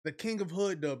The king of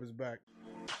hood dub is back.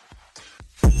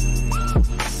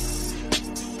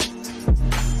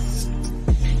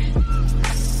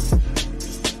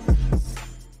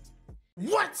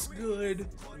 What's good?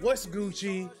 What's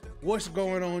Gucci? What's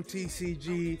going on,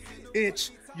 TCG?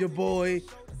 Itch, your boy,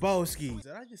 Boski.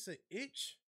 Did I just say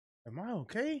itch? Am I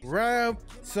okay?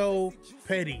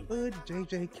 Rapsopetty. Hood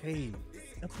JJK.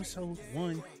 Episode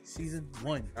 1, Season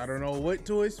 1. I don't know what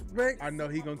to expect. I know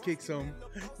he gonna kick some.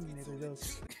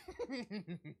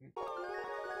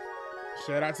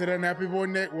 Shout out to the Nappy Boy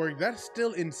Network. That's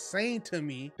still insane to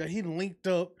me that he linked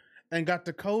up and got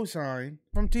the cosign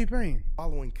from T-Pain.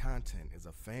 Following content is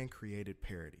a fan-created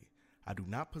parody. I do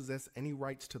not possess any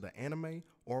rights to the anime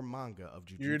or manga of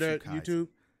Jujutsu Kaisen. YouTube?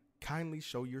 Kindly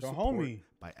show your The support homie.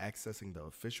 by accessing the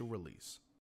official release.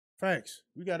 Facts.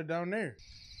 We got it down there.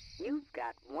 You've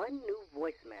got one new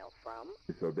voicemail from...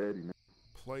 It's your daddy, man.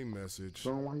 Play message.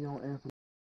 So why you don't answer?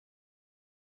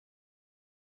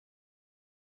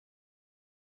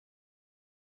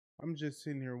 I'm just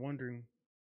sitting here wondering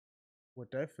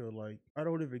what that felt like. I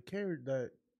don't even care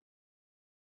that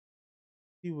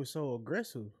he was so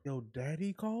aggressive. Yo,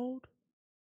 daddy called?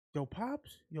 Yo,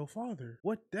 pops? Yo, father?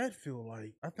 What that feel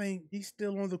like? I think he's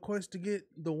still on the quest to get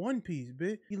the One Piece,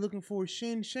 bitch. He looking for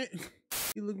Shin.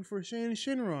 He looking for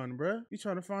Shenron, bruh. He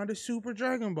trying to find the Super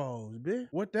Dragon Balls, bitch.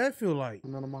 What that feel like?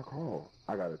 None of my calls.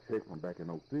 I got a text from back in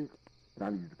 06, and I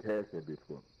need you to cash that bitch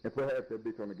for me. And perhaps that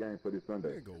bitch on the game for this Sunday.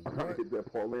 There you go, I'm trying to hit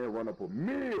that parlay and run up a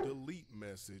meal. Delete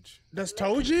message. That's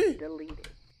Toji? Deleted.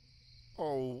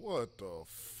 Oh, what the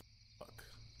fuck?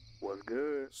 What's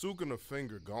good? Sook and the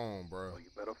finger gone, bro. Oh, you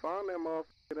better find that motherfucker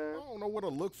I then. don't know where to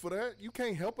look for that. You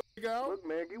can't help a nigga out. Look,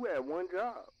 man, you had one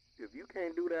job. If you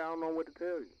can't do that, I don't know what to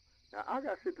tell you. Now, I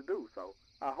got shit to do, so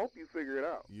I hope you figure it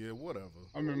out. Yeah, whatever.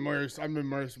 I'm immersed,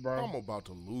 bro. I'm about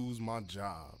to lose my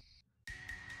job.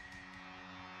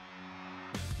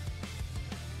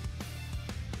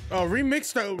 Oh,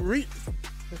 remix though.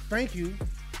 Thank you.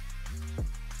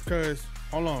 Cause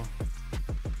hold on.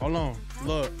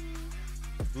 Look.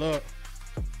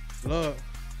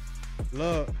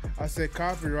 I said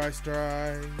copyright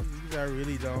strikes. I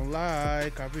really don't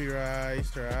like copyright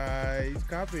strikes.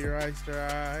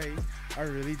 I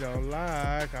really don't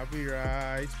like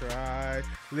copyright strikes.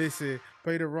 Listen,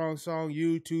 play the wrong song,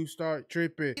 YouTube start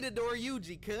tripping. The door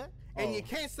UG cut, and you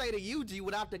can't say the UG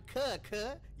without the cut.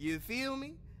 You feel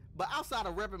me? But outside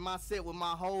of repping my set with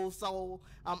my whole soul,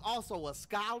 I'm also a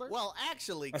scholar. Well,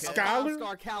 actually, A scholar?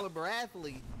 five-star caliber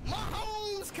athlete. My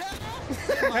home's cut.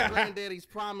 And my granddaddy's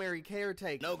primary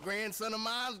caretaker. No grandson of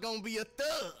mine's gonna be a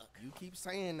thug. You keep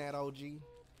saying that, OG,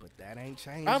 but that ain't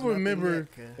changed. I nothing remember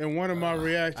yet, cuz. in one of my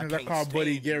reactions, I can't called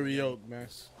Buddy stand you, Gary man. Oak, man.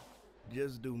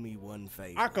 Just do me one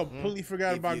favor. I completely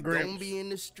forgot about If you're gonna Gramps. be in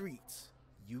the streets,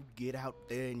 you get out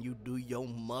there and you do your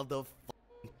motherfucking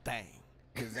thing.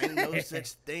 Cause ain't no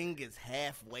such thing as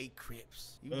halfway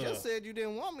crips. You just said you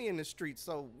didn't want me in the streets,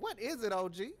 so what is it,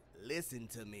 OG? Listen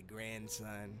to me,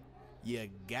 grandson. You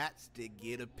gots to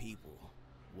get a people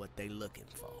what they looking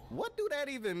for. What do that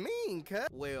even mean, cuz?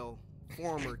 Well,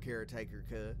 former caretaker,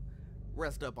 cuz.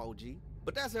 Rest up, OG.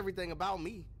 But that's everything about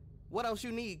me. What else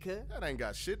you need, cuz? That ain't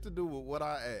got shit to do with what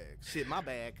I asked. Shit, my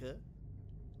bad, cuz.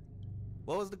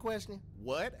 What was the question?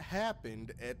 What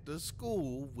happened at the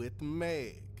school with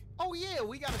Meg? Oh yeah,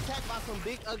 we got attacked by some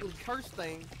big ugly curse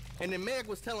thing, and then Meg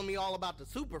was telling me all about the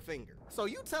super finger. So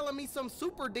you telling me some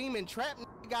super demon trap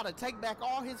gotta take back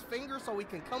all his fingers so he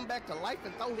can come back to life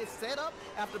and throw his set up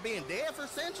after being dead for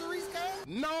centuries, guys?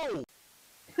 No!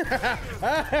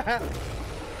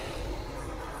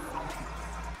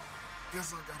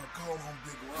 Guess I gotta call on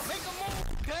Big Rock. Make a move,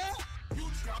 cuz!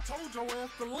 I told your ass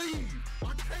to leave. I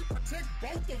can't protect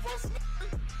both of us.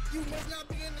 You must not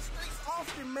be in the streets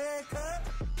often, man, cuz.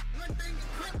 One thing the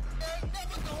crip ain't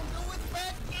never gonna do is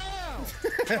back down.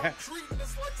 Stop treating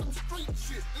this like some street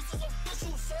shit. This is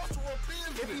official sorcerer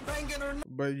business. If he banging her,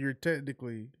 But you're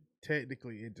technically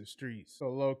in the streets. So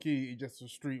low key, it's just a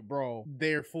street brawl.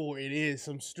 Therefore, it is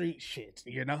some street shit,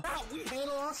 you know? we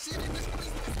handle our shit in the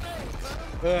streets this thing,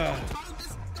 cuz. Uh. I told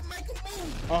this to make a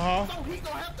move. Uh-huh. So he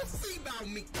gonna have to see about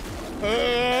me.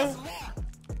 Uh.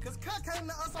 Cause Cut came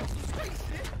to us on some street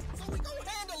shit, so we gon'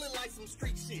 handle it like some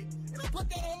street shit. And I put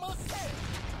that on my set.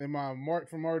 In my Mark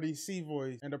from RDC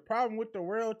voice. And the problem with the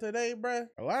world today, bruh,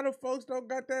 a lot of folks don't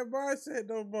got that mindset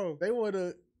no more. They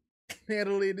wanna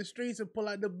handle it in the streets and pull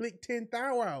out the Blick 10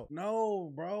 thou out.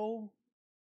 No, bro.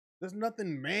 There's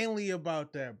nothing manly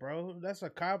about that, bro. That's a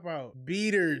cop-out.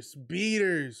 Beaters.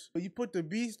 But you put the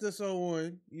beast or so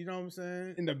on, you know what I'm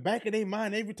saying? In the back of their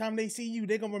mind, every time they see you,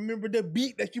 they gonna remember the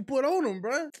beat that you put on them,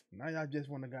 bro. Now y'all just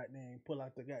wanna goddamn pull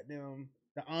out the goddamn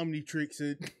The Omnitrix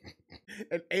and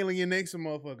an Alien next to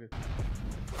motherfucker.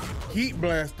 Heat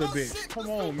blast a bitch. Come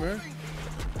on, man.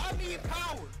 I need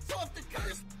power. So if the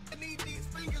curse need these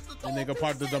fingers to And nigga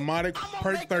popped the demonic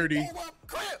perk 30.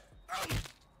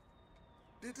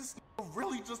 Did this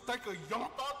really just take a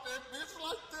yump out that bitch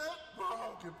like that? Bro, I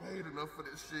don't get paid enough for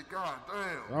this shit. God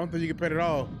damn. I don't think you can pet at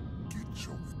all. Get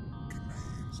your fucking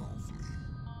hands off me.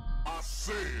 I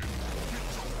said, get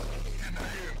your fucking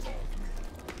hands off me.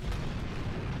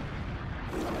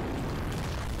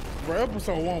 Bro,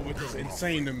 episode 1 was just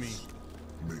insane to me.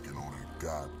 Making all that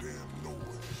goddamn noise.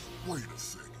 Wait a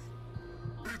second.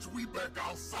 Bitch, we back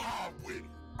outside with it.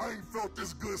 I ain't felt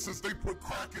this good since they put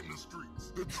crack in the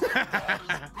streets. The trap god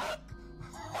is back.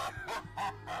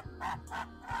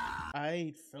 I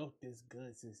ain't felt this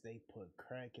good since they put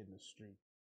crack in the street.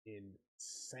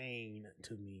 Insane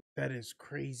to me. That is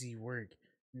crazy work.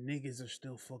 Niggas are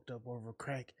still fucked up over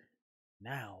crack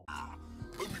now.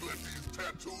 Let me let these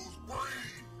tattoos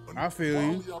breathe. I feel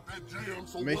you.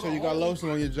 Make sure you got lotion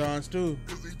on your johns too.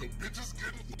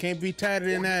 You can't be tatted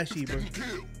and ashy, bro.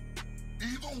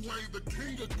 Either way, the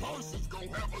king of curses gonna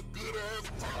have a good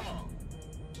ass time.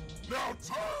 Now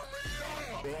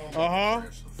turn me on.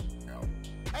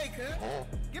 Hey, cuz,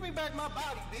 give me back my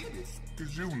body, bitch.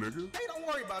 Cause you, nigga. Hey, don't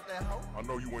worry about that hoe. I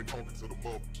know you ain't talking to the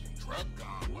motherfucking trap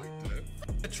guy like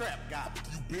that. The trap guy.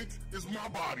 You bitch, it's my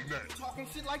body now. Talking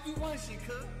shit like you want shit,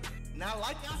 cuz. Now,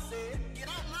 like I said, get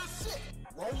out my shit.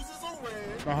 Roses are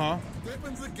red.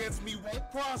 Weapons against me won't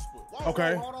prosper. Whoa,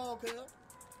 Okay. Hold on, cuz.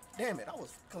 Damn it, I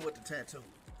was fucking with the tattoo.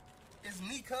 It's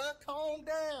me, cuz. Calm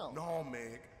down. No,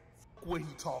 Meg. What he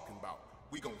talking about?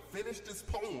 We gonna finish this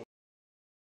poem.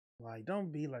 Like,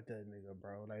 don't be like that nigga,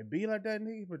 bro. Like, be like that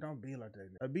nigga, but don't be like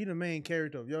that nigga. Like, be the main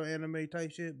character of your anime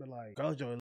type shit, but like,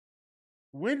 Gojo.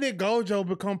 When did Gojo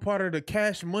become part of the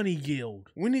Cash Money Guild?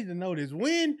 We need to know this.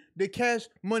 When did Cash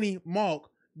Money Mark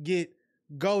get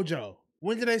Gojo?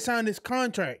 When did they sign this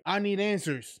contract? I need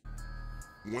answers.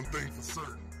 One thing for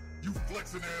certain. You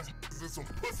flexing ass niggas and some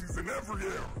pussies in every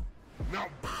era. Now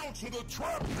bow to the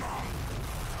trap god.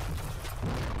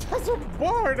 That's a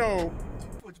bar, though.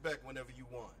 Switch back whenever you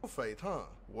want. Faith, huh?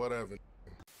 Whatever.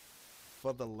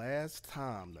 For the last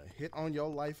time, the hit on your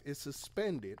life is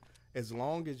suspended as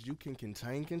long as you can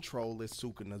contain control as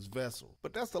Sukuna's vessel.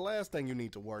 But that's the last thing you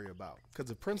need to worry about. Because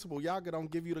if Principal Yaga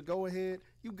don't give you the go-ahead,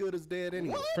 you good as dead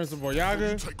anyway. What? Principal You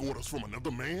Yaga? take orders from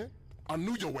another man? I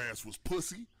knew your ass was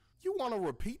pussy. You want to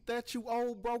repeat that, you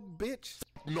old broke bitch?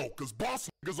 No, because boss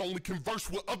niggas only converse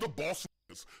with other boss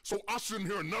niggas. So I shouldn't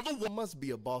hear another You one. must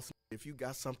be a boss if you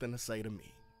got something to say to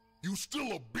me. You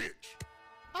still a bitch.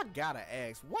 I gotta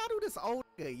ask, why do this old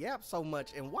nigga yap so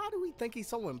much, and why do we think he's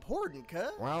so important,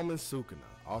 cuz? Ramen Sukuna,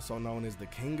 also known as the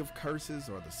King of Curses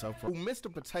or the self who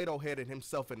Mr. Potato Headed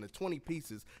himself into 20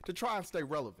 pieces to try and stay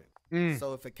relevant.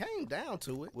 So if it came down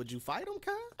to it, would you fight him,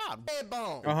 cuz? Ah, dead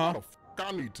bone. How the f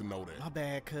I need to know that. My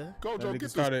bad, cuz. Gojo, That get nigga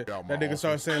this started, shit out my that nigga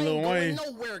started office. saying I Lil ain't Wayne.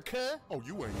 going nowhere, cuz. Oh,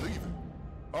 you ain't leaving.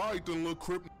 All right then, little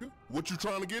crip nigga. What you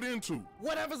trying to get into?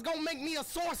 Whatever's gonna make me a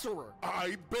sorcerer.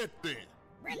 I bet then.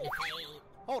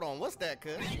 Hold on, what's that,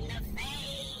 cuz?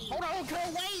 Hold on,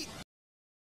 cuz, wait.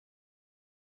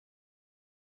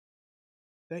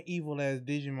 That evil ass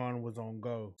Digimon was on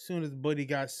go. Soon as Buddy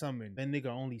got summoned, that nigga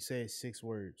only said 6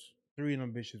 words. 3 of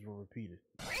them bitches were repeated.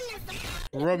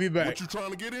 Rub your back. What you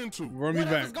trying to get into? Rub your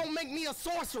Whatever's back. gonna make me a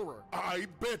sorcerer. I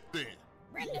bet then.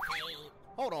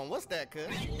 Hold on, what's that, cuz?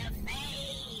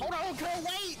 Hold on, cuz,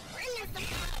 wait.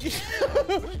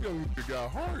 That young nigga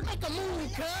got hurt. Make a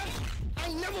move, cuz. I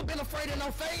ain't never been afraid of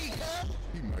no fade,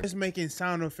 cuz. Just making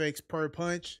sound effects per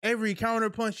punch. Every counter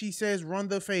punch he says, run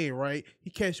the fade, right? He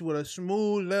catch you with a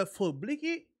smooth left foot. Blick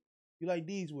it. You like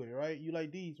these with it, right? You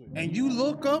like these with it. And you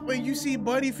look up and you see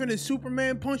Buddy finna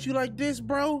Superman punch you like this,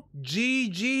 bro.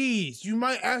 GG's. You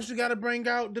might actually gotta bring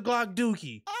out the Glock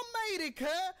Dookie. I made it, cuz.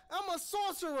 I'm a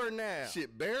sorcerer now.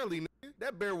 Shit, barely, nigga.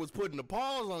 That bear was putting the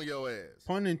paws on your ass.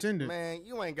 Pun intended. Man,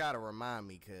 you ain't gotta remind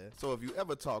me, cuz. So if you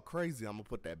ever talk crazy, I'm gonna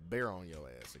put that bear on your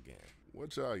ass again.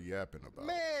 What y'all yapping about?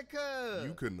 Man, cuz.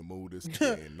 You couldn't have moved this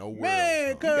kid nowhere Man,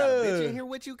 else. You got a bitch cuz. in here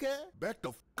with you, cuz? Back the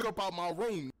f up out my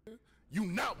room, nigga. You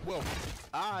not welcome.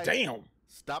 All right. Damn.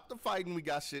 Stop the fighting, we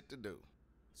got shit to do.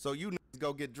 So you niggas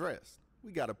go get dressed.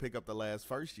 We gotta pick up the last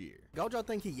first year. Gojo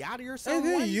think he yachty or And something?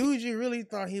 then Yuji really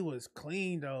thought he was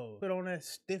clean though. Put on that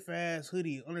stiff ass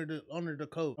hoodie under the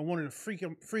coat and wanted to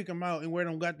freak him out and wear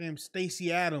them goddamn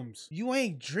Stacey Adams. You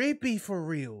ain't drippy for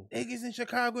real. Niggas in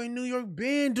Chicago and New York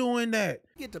been doing that.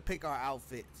 We get to pick our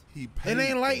outfits. He It paid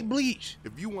ain't for like it. Bleach.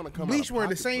 If you wanna come Bleach out wear of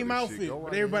the pocket for same this outfit, shit, go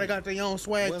but right everybody ahead. got their own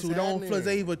swag What's too. Don't happening?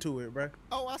 flavor to it, bruh.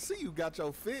 Oh, I see you got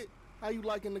your fit. How you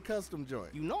liking the custom joint?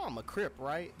 You know I'm a Crip,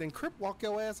 right? Then Crip walk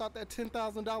your ass out that $10,000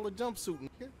 jumpsuit,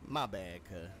 nigga. My bad,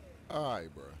 cuz.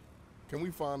 Alright, bro. Can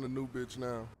we find a new bitch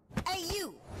now? Hey,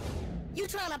 you! You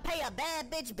trying to pay a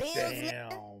bad bitch bills,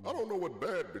 Damn. I don't know what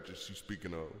bad bitches she's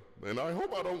speaking of. And I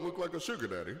hope I don't look like a sugar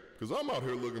daddy, because I'm out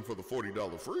here looking for the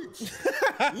 $40 freaks.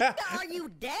 nigga? Are you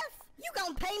deaf? You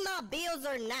gonna pay my bills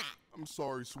or not? I'm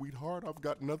sorry, sweetheart. I've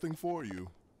got nothing for you.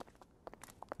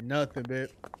 Nothing, babe.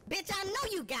 Bitch, I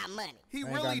know you got money. He ain't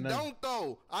really got nothing. don't,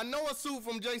 though. I know a suit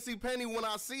from JCPenney when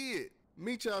I see it.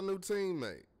 Meet y'all new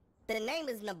teammate. The name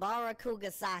is Nabara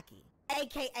Kugasaki,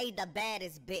 aka the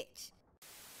baddest bitch.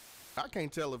 I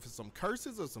can't tell if it's some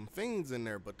curses or some fiends in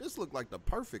there, but this look like the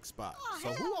perfect spot. Oh, So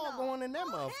who hell all no. going in that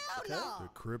Oh, motherfucker? hell The no.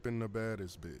 Crip and the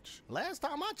baddest bitch. Last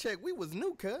time I checked, we was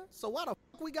new, cuz. So why the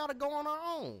fuck we gotta go on our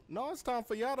own? No, it's time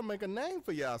for y'all to make a name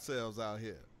for yourselves out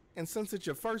here. And since it's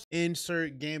your first,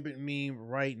 Insert Gambit meme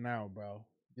right now, bro.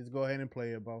 Just go ahead and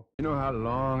play it, bro. You know how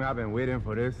long I've been waiting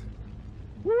for this?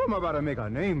 Woo, I'm about to make a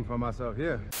name for myself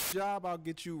here. job, I'll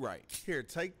get you right. Here,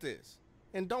 take this.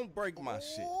 And don't break my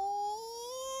shit.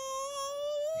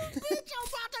 Bitch, I'm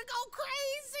about to go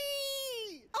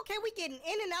crazy. Okay, we getting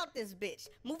in and out this bitch.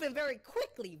 Moving very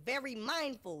quickly, very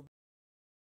mindful.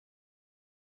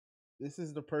 This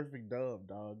is the perfect dub,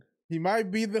 dog. He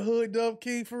might be the hood dub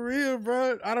king for real,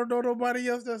 bro. I don't know nobody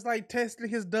else that's like testing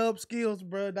his dub skills,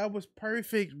 bro. That was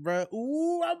perfect, bro.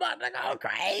 Ooh, I'm about to go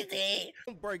crazy.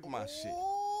 Don't break my shit.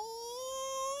 Ooh,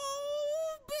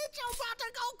 bitch, I'm about to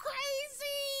go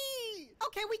crazy.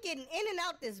 Okay, we getting in and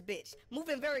out this bitch.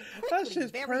 Moving very quickly,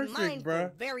 shit's very perfect, mindful,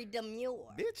 bruh. very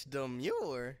demure. Bitch,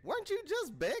 demure. Weren't you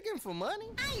just begging for money?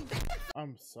 I ain't begging for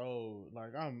I'm so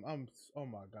like I'm oh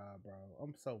my god, bro.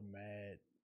 I'm so mad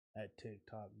at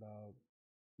TikTok, dog.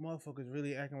 Motherfuckers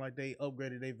really acting like they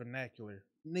upgraded their vernacular.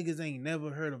 Niggas ain't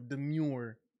never heard of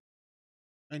demure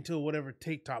until whatever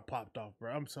TikTok popped off,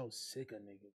 bro. I'm so sick of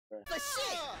niggas, bro.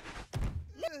 shit.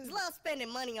 Niggas love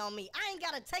spending money on me. I ain't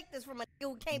gotta take this from a nigga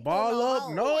who can't Ball pull no up,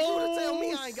 hoes. no. You to tell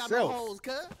me I ain't got no self. hoes,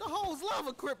 cuz. The hoes love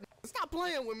a Crip. Stop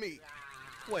playing with me.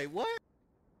 Wait, what?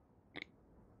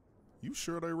 You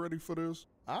sure they ready for this?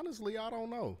 Honestly, I don't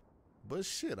know. But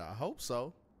shit, I hope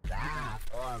so.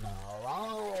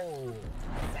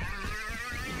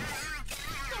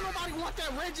 Don't nobody want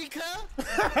that Reggie, cuz.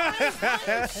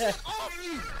 Shit off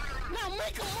you. Now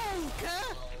make a move,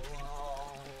 cuz.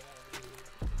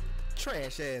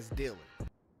 Trash ass dealer.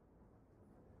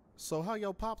 So how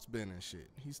your pops been and shit?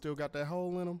 He still got that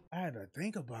hole in him? I had to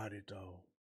think about it though.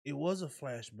 It was a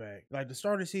flashback. Like the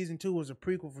start of season 2 was a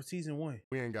prequel for season 1.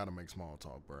 We ain't gotta make small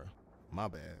talk, bruh. My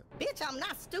bad. Bitch, I'm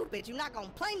not stupid. You're not gonna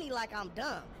play me like I'm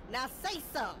dumb. Now say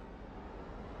something.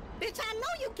 Bitch, I know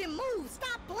you can move.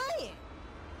 Stop playing.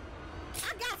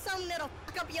 I got something that'll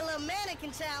fuck up your little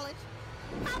mannequin challenge.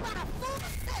 How about a full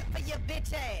set for your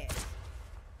bitch ass?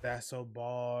 That's a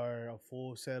bar, a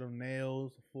full set of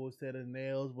nails,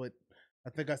 but I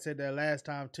think I said that last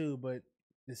time too, but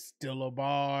it's still a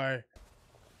bar.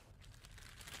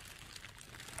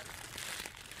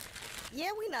 Yeah,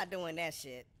 we not doing that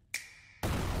shit.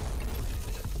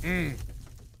 Hey,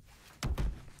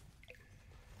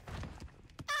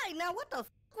 now what the f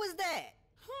was that?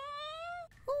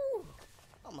 Ooh,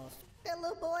 almost f that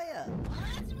little boy up.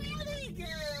 That's really good.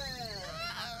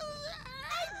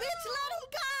 Hey, bitch, let him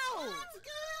go. That's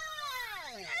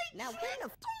good. Now when the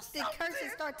f did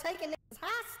curses start taking niggas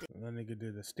hostage? That nigga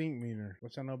did a stink meter.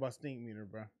 What y'all know about stink meter,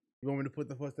 bro? You want me to put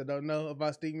the folks that don't know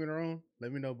about stink meter on?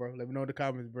 Let me know, bro. Let me know in the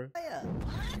comments, bro. That's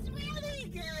really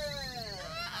good.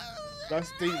 That's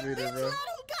stink meter, Bitch, bro. let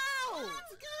him go.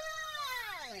 That's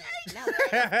good. Now when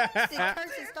the f did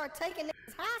curses start taking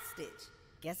niggas hostage?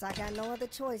 Guess I got no other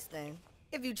choice then.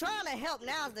 If you trying to help,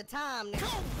 now's the time.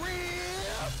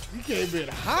 Nigga. You came in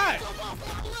hot.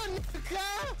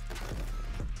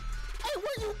 Hey,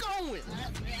 where you going?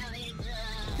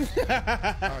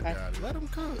 I got it. Let him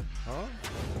cook, huh?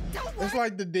 Don't worry. It's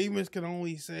like the demons can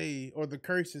only say, or the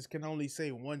curses can only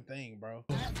say one thing, bro.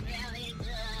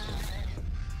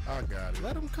 I got it.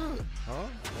 Let him cook, huh?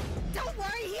 Don't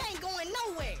worry, he ain't going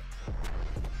nowhere.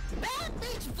 Bad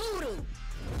bitch voodoo.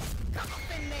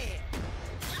 Cough in there.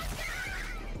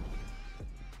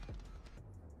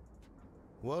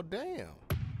 Well, damn.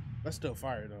 That's still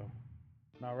fire though.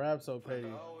 Now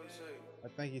Rapsopetty, I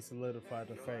think he solidified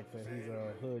the fact that he's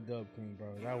a hood dub king, bro.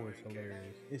 That was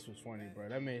hilarious. This was funny, bro.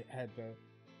 That man had the,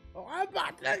 oh, I'm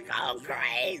about to go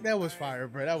crazy. That was fire,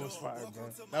 bro. That was fire, bro.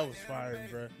 That was fire,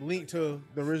 bro. Link to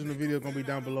the original video gonna be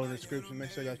down below in the description.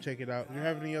 Make sure y'all check it out. If you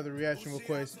have any other reaction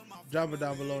requests, drop it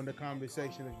down below in the comment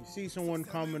section. If you see someone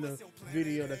comment a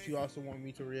video that you also want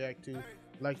me to react to,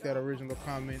 like that original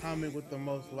comment. Comment with the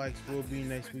most likes will be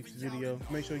next week's video.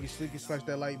 Make sure you smash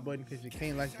that like button because you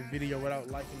can't like the video without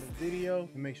liking the video.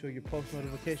 And make sure your post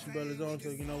notification bell is on so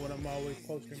you know when I'm always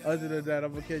posting. Other than that,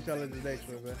 I'm gonna catch y'all in the next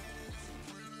one, man.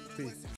 Peace.